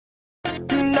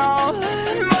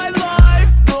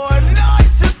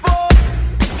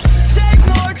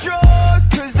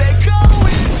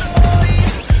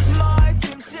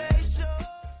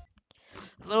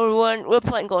we're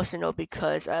playing Ghost Sinnoh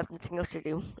because I have nothing else to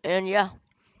do. And yeah,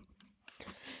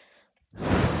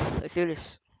 let's do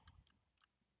this.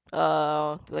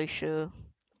 Glacier.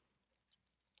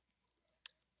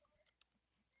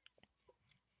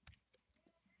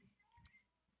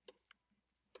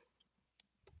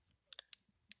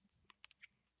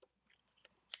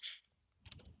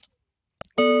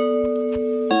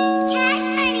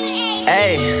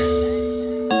 Hey,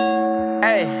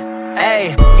 hey,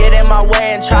 hey, get in my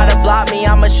way and try to block me,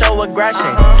 I'ma show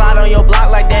aggression. Slide on your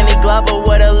block like Danny Glover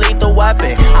with a lethal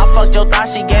weapon. I fucked your thought,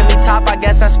 she gave me top, I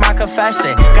guess that's my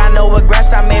confession. Got no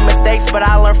regrets, I made mistakes, but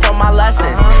I learned from my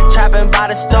lessons. Trapping by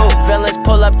the stoop, villains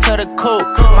pull up to the coupe.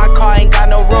 My car ain't got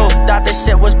no roof, thought this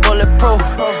shit was bulletproof.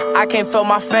 I can't feel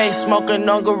my face, smoking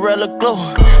on Gorilla Glue.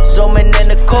 Zooming in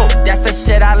the coupe, that's the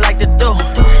shit I like to do.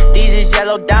 These is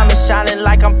yellow diamonds shining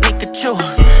like I'm Pikachu.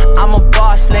 I'm a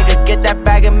boss, nigga, get that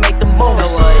bag and make the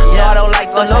moves. No, I don't like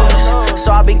to lose,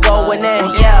 so I be going in,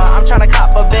 yeah. I'm tryna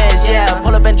cop a Benz, yeah.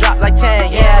 Pull up and drop like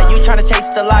 10, yeah. You tryna chase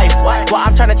the life, well,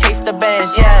 I'm tryna chase the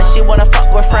Benz, yeah. She wanna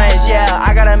fuck with friends, yeah.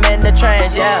 I got them in the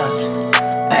trends, yeah.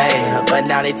 Hey, but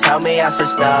now they tell me I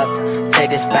switched up.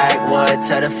 Take this backwood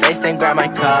to the face, then grab my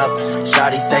cup.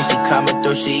 Shawty say she coming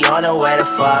through, she on her way to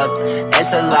fuck.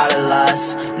 It's a lot of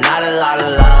lust, not a lot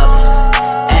of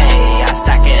love. Hey, I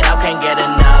stack it up, can't get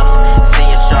enough. See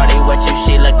a shorty with you,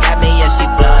 she look at me and she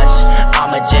blush.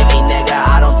 I'm a jiggy nigga,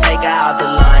 I don't take her out to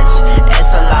lunch.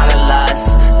 It's a lot of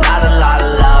lust, not a lot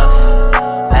of love.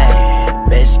 Hey,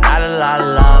 bitch, not a lot of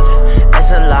love.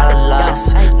 It's a lot of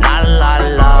lust, not a lot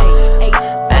of love.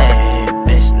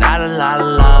 Not a lot of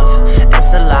love,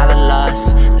 it's a lot of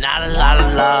lust, not a lot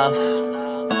of love.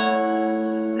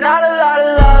 Not a lot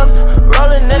of love,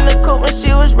 rolling in the coupe when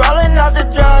she was rolling out the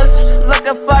drugs.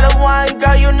 Looking for the one,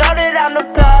 girl, you know that I'm the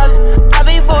plug. I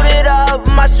be booted up,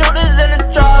 my shooters in the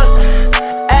truck.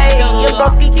 Ayy, your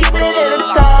broski keeping it in the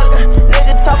tug.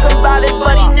 Nigga talking about it,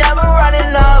 but he never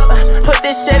running up. Put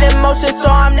this shit in motion, so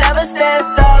I'm never stand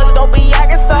stuck. Don't be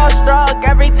acting starstruck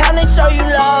every time they show you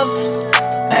love.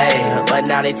 Hey, but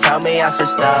now they tell me I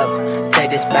switched up.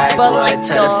 Take this backwood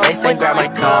to the face, then grab my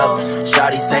cup.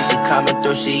 Shawty say she coming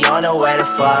through, she on her way to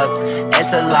fuck.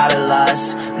 It's a lot of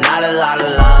lust, not a lot of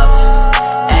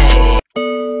love. Hey,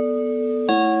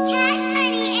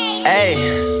 hey,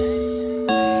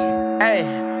 hey,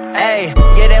 hey,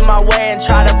 get in my way and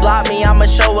try to block me, I'ma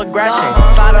show aggression.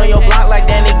 Slide on your block like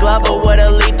Danny Glover with a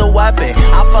lethal weapon.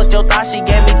 I fucked your thought, she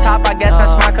gave me top, I guess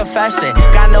that's my confession.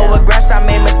 Got no regrets, I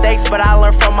made mistakes, but I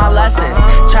learned from my lessons.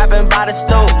 Trapping by the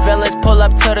stoop, villains pull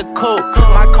up to the coupe.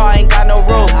 My car ain't got no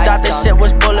roof, thought this shit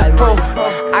was bulletproof.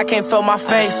 I can't feel my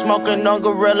face, smoking on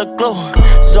Gorilla Glue.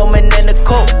 Zooming in the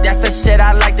coupe, that's the shit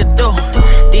I like to do.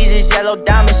 These is yellow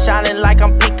diamonds shining like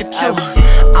I'm Pikachu.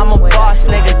 I'm a boss,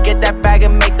 nigga, get that bag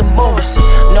and make the moves.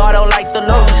 No, I don't like to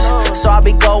lose, so I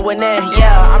be going in,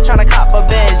 yeah. I'm tryna cop a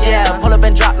Benz, yeah. Pull up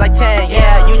and drop like 10,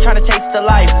 yeah. You tryna chase the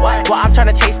life, well, I'm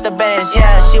tryna chase the Benz,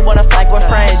 yeah. She wanna fuck with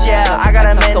friends, yeah. I got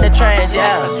them in the trends,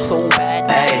 yeah.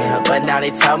 Hey, but now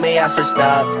they tell me I switched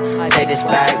up. Take this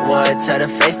backwood to the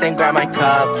face, then grab my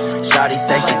cup. Shawty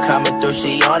say she coming through,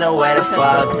 she on her way to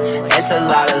fuck. It's a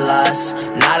lot of lust,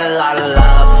 not a lot of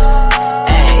love.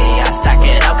 Hey, I stack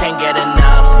it up, can't get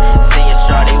enough. See a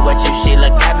shorty with you, she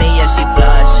look at me and she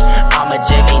blush. I'm a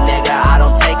jiggy nigga, I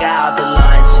don't take her out to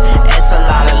lunch. It's a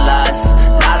lot of lust,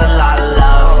 not a lot of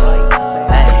love.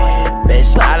 Hey,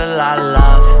 bitch, not a lot of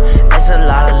love. It's a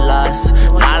lot of lust,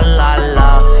 not a lot of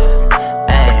love.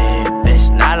 Hey, bitch,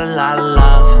 not a lot of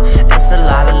love. It's a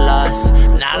lot of lust,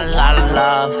 not a lot of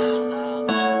love.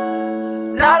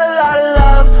 Not a lot of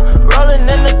love, rolling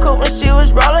in the coupe when she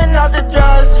was rolling out the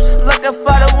drugs. Looking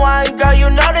for the one, girl, you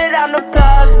know that I'm the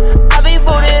plug. I be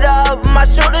booted up, my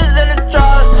shooters in the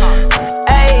truck.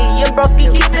 Ayy, your broski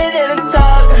keep it in the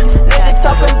tug. Nigga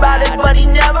talking about it, but he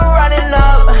never running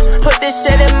up. Put this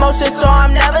shit in motion, so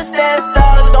I'm never stand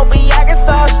stuck. Don't be acting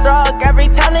starstruck every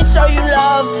time they show you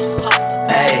love.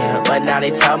 Hey, but now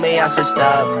they tell me I switched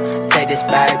up. Take this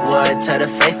backwood to the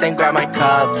face, then grab my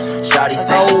cup. Shawty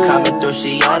say she coming through,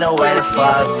 she on her way to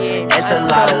fuck. It's a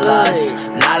lot of lust,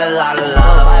 not a lot of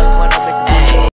love.